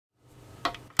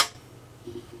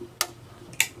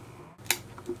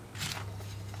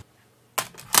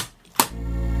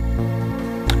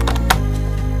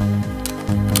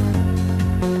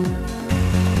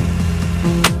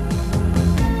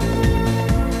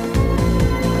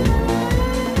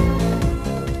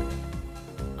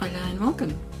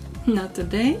Now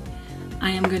today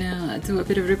I am gonna do a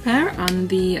bit of repair on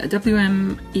the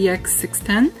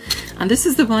WM-EX610, and this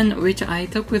is the one which I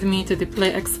took with me to the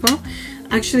Play Expo.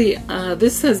 Actually, I've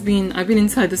been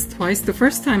inside this twice. The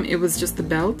first time it was just the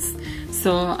belts,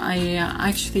 so I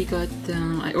actually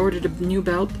I ordered a new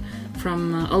belt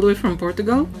from all the way from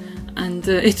Portugal, and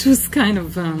it was kind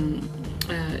of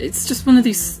it's just one of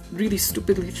these really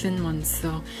stupidly thin ones,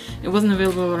 so it wasn't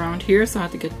available around here, so I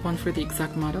had to get one for the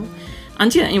exact model.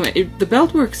 And yeah, anyway, the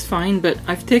belt works fine, but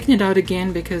I've taken it out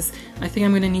again because I think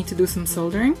I'm going to need to do some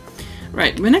soldering.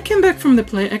 Right, when I came back from the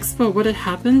Play Expo, what had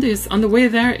happened is on the way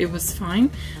there it was fine.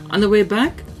 On the way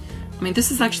back, I mean, this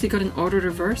has actually got an auto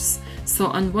reverse, so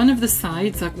on one of the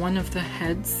sides, like one of the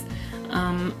heads,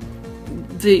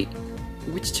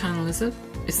 which channel is it?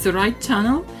 It's the right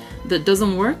channel that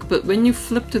doesn't work, but when you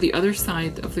flip to the other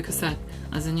side of the cassette,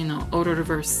 as in, you know, auto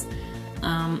reverse,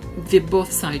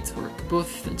 both sides work,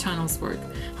 both channels work.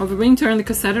 However, when you turn the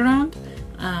cassette around,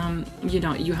 you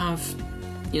know, you have,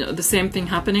 you know, the same thing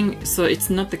happening, so it's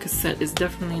not the cassette, it's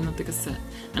definitely not the cassette,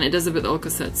 and it does it with all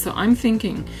cassettes. So I'm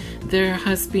thinking there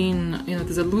has been, you know,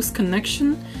 there's a loose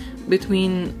connection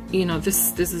between, you know,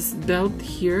 this is belt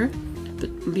here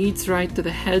that leads right to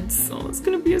the head, so it's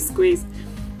gonna be a squeeze.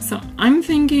 So I'm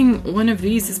thinking one of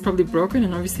these is probably broken,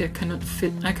 and obviously I cannot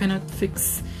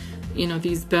fix, you know,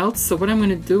 these belts. So what I'm going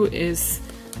to do is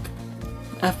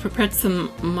I've prepared some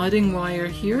mudding wire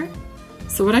here.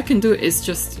 So what I can do is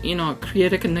just, you know,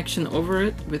 create a connection over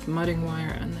it with mudding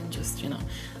wire, and then just, you know,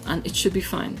 and it should be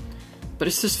fine. But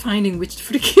it's just finding which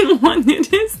freaking one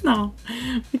it is now,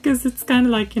 because it's kind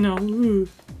of like, you know, ooh,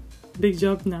 big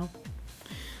job now.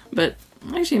 But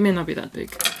actually it may not be that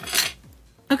big.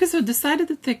 Okay, so I decided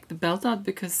to take the belt out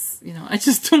because, you know, I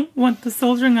just don't want the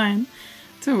soldering iron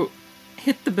to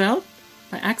hit the belt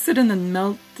by accident and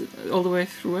melt all the way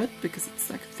through it, because it's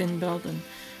like a thin belt, and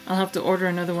I'll have to order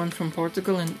another one from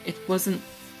Portugal, and it wasn't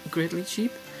greatly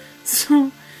cheap.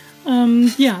 So,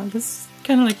 yeah, let's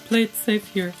kind of like play it safe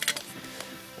here.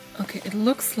 Okay, it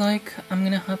looks like I'm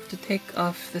gonna have to take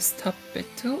off this top bit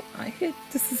too. I hate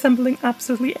disassembling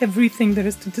absolutely everything there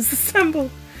is to disassemble.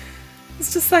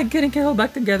 It's just like getting it all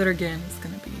back together again. It's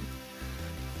gonna be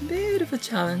a bit of a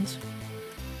challenge.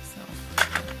 So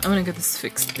I'm gonna get this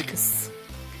fixed because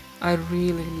I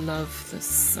really love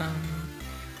this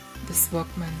this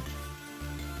Walkman.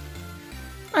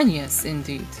 And yes,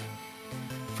 indeed,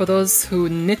 for those who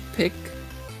nitpick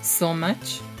so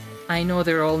much, I know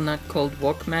they're all not called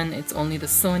Walkman. It's only the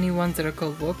Sony ones that are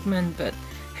called Walkman, but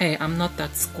hey, I'm not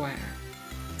that square,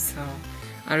 so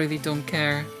I really don't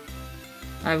care.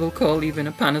 I will call even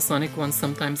a Panasonic one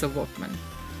sometimes a Walkman.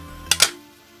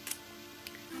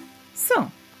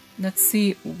 So, let's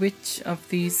see which of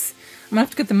these... I'm gonna have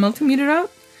to get the multimeter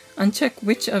out and check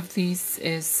which of these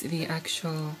is the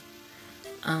actual,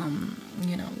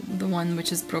 you know, the one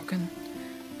which is broken.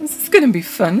 This is gonna be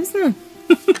fun, isn't it?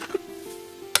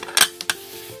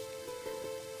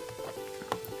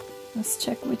 Let's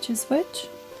check which is which.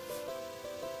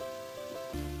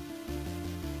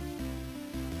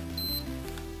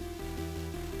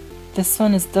 This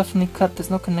one is definitely cut, there's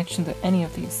no connection to any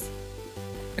of these.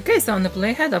 Okay, so on the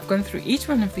playhead I've gone through each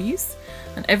one of these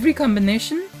and every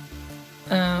combination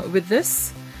with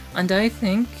this, and I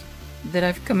think that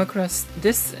I've come across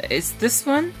this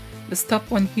one, this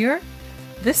top one here,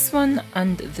 this one,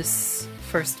 and this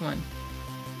first one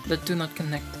that do not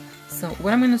connect. So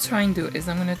what I'm going to try and do is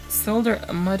I'm going to solder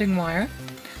a mudding wire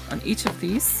on each of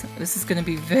these. This is going to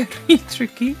be very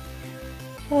tricky.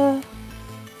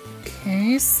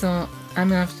 Okay, so I'm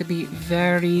gonna have to be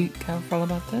very careful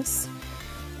about this.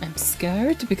 I'm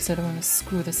scared because I don't want to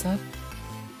screw this up.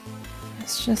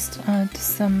 Let's just add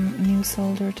some new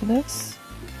solder to this.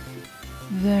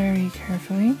 Very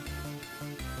carefully.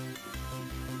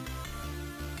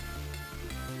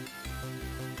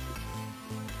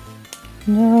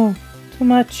 No, too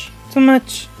much, too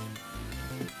much.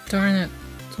 Darn it,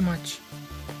 too much.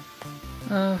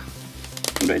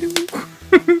 Ready?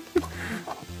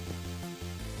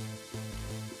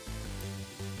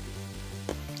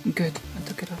 Good, I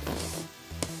took it off.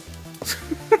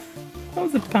 That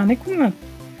was a panic, wasn't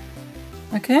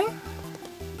it? Okay,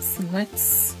 so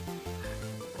let's...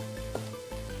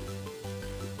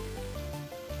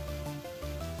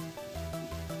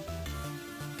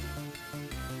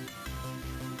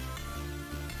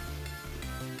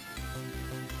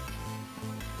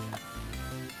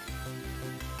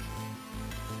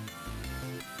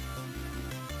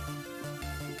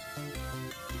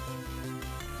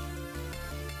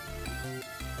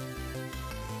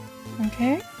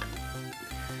 Okay,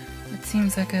 that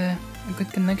seems like a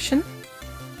good connection.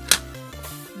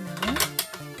 Now,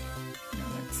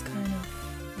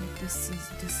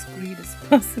 read as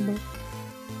possible.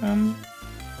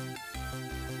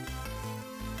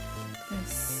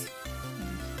 This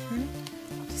right here.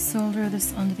 Solder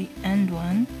this onto the end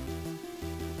one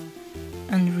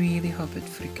and really hope it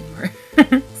freaking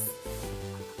works.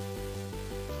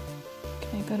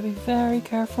 Okay, gotta be very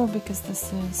careful because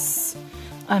this is...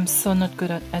 I'm so not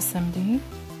good at SMD.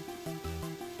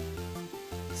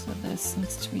 So this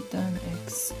needs to be done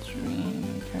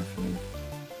extremely carefully.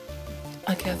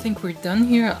 Okay, I think we're done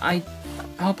here. I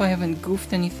hope I haven't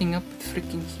goofed anything up with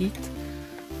freaking heat.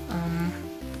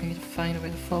 I need to find a way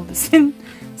to fold this in.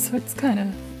 So it's kind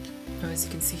of... As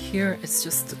you can see here, it's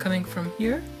just coming from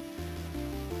here.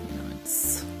 You know,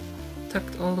 it's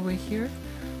tucked all the way here.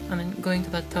 And then going to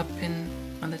that top pin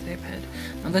on the tape head.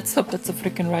 Now let's hope that's the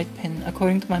freaking right pin.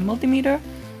 According to my multimeter,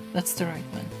 that's the right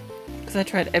one. Because I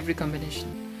tried every combination.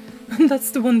 And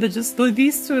that's the one that just...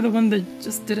 These two are the one that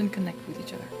just didn't connect with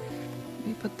each other.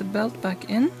 We put the belt back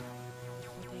in.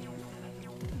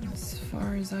 As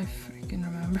far as I freaking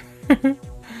remember.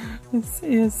 This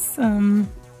is...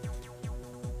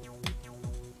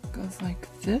 goes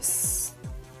like this.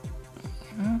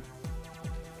 Yeah.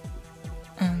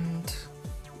 And...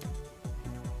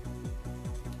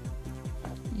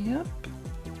 Yep.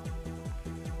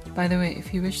 By the way,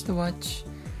 if you wish to watch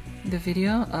the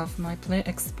video of my Play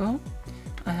Expo,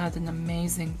 I had an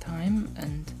amazing time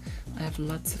and I have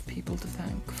lots of people to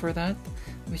thank for that,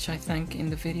 which I thank in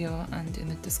the video and in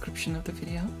the description of the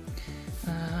video.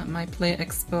 My Play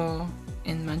Expo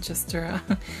in Manchester,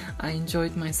 I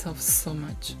enjoyed myself so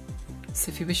much. So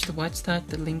if you wish to watch that,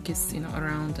 the link is, you know,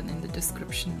 around and in the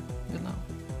description below.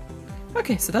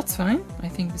 Okay, so that's fine. I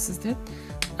think this is it.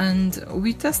 And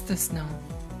we test this now.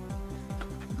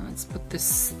 Let's put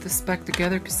this back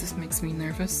together because this makes me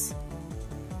nervous.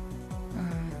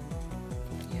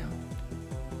 Yeah.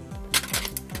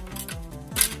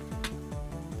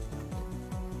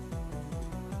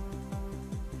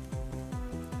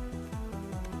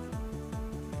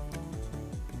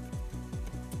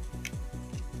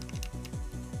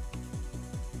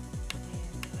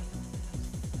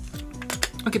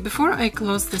 Okay, before I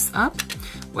close this up,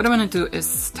 what I want to do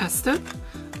is test it.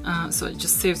 So it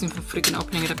just saves me from freaking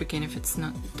opening it up again if it's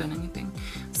not done anything.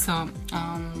 So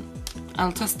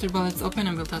I'll test it while it's open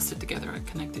and we'll test it together. I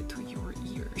connect it to your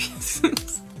ears.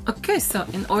 Okay, so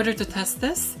in order to test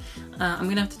this, I'm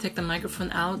gonna have to take the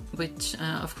microphone out, which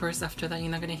of course after that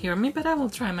you're not gonna hear me, but I will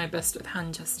try my best with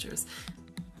hand gestures.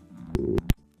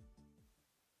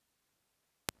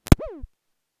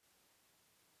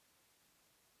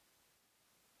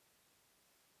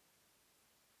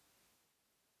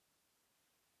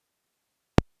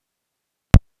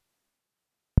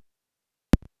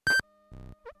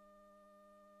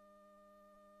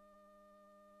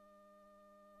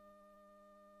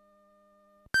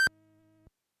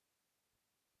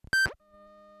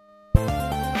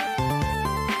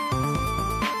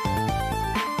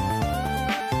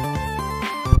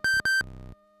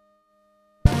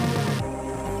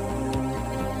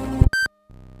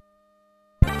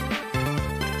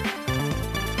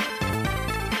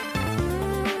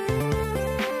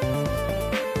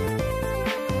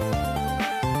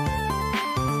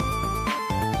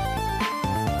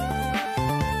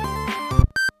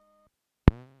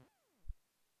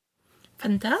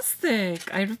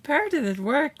 Fantastic! I repaired it, it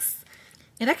works!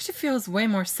 It actually feels way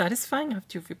more satisfying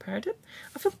after you've repaired it.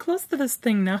 I feel close to this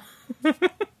thing now.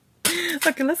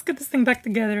 Okay, let's get this thing back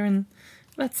together and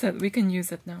that's it, we can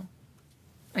use it now.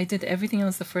 I did everything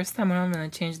else the first time around when I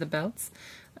changed the belts.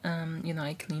 You know,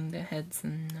 I cleaned the heads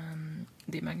and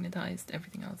demagnetized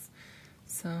everything else.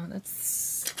 So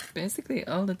that's basically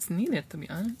all that's needed, to be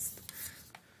honest.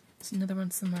 There's another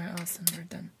one somewhere else and we're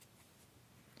done.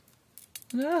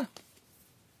 Ah!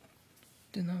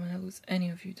 Do not want to lose any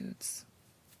of you dudes.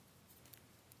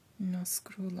 No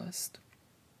screw lust.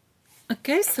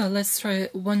 Okay, so let's try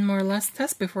one more last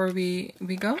test before we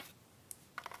go.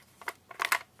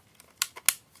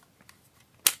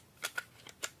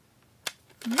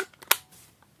 Yep.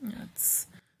 That's...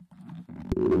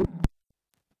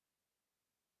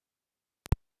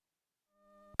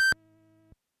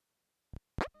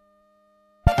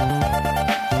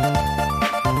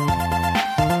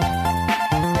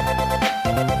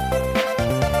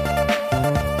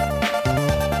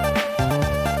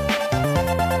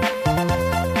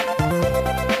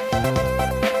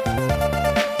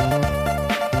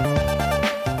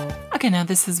 Okay, now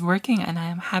this is working and I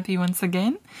am happy once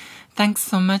again. Thanks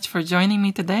so much for joining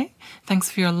me today. Thanks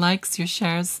for your likes, your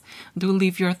shares. Do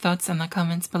leave your thoughts in the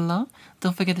comments below.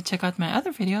 Don't forget to check out my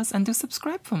other videos and do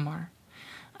subscribe for more.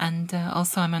 And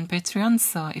also I'm on Patreon,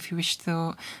 so if you wish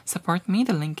to support me,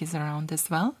 the link is around as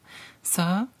well.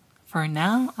 So for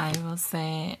now, I will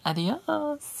say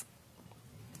adios.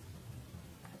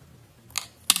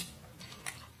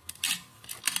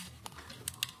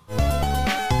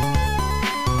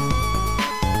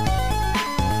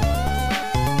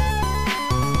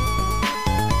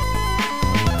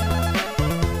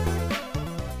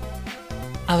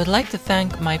 I would like to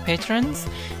thank my patrons,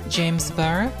 James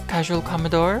Burr, Casual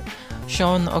Commodore,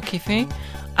 Sean O'Keefe,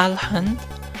 Al Hunt,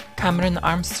 Cameron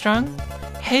Armstrong,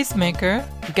 Hazemaker,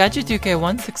 Gadget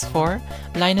UK164,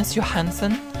 Linus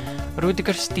Johansson,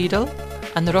 Rudiger Stiedel,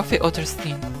 and Rofi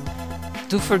Otterstein.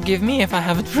 Do forgive me if I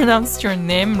haven't pronounced your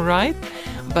name right,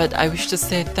 but I wish to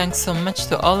say thanks so much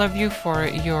to all of you for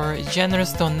your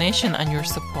generous donation and your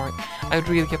support. I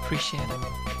really appreciate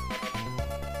it.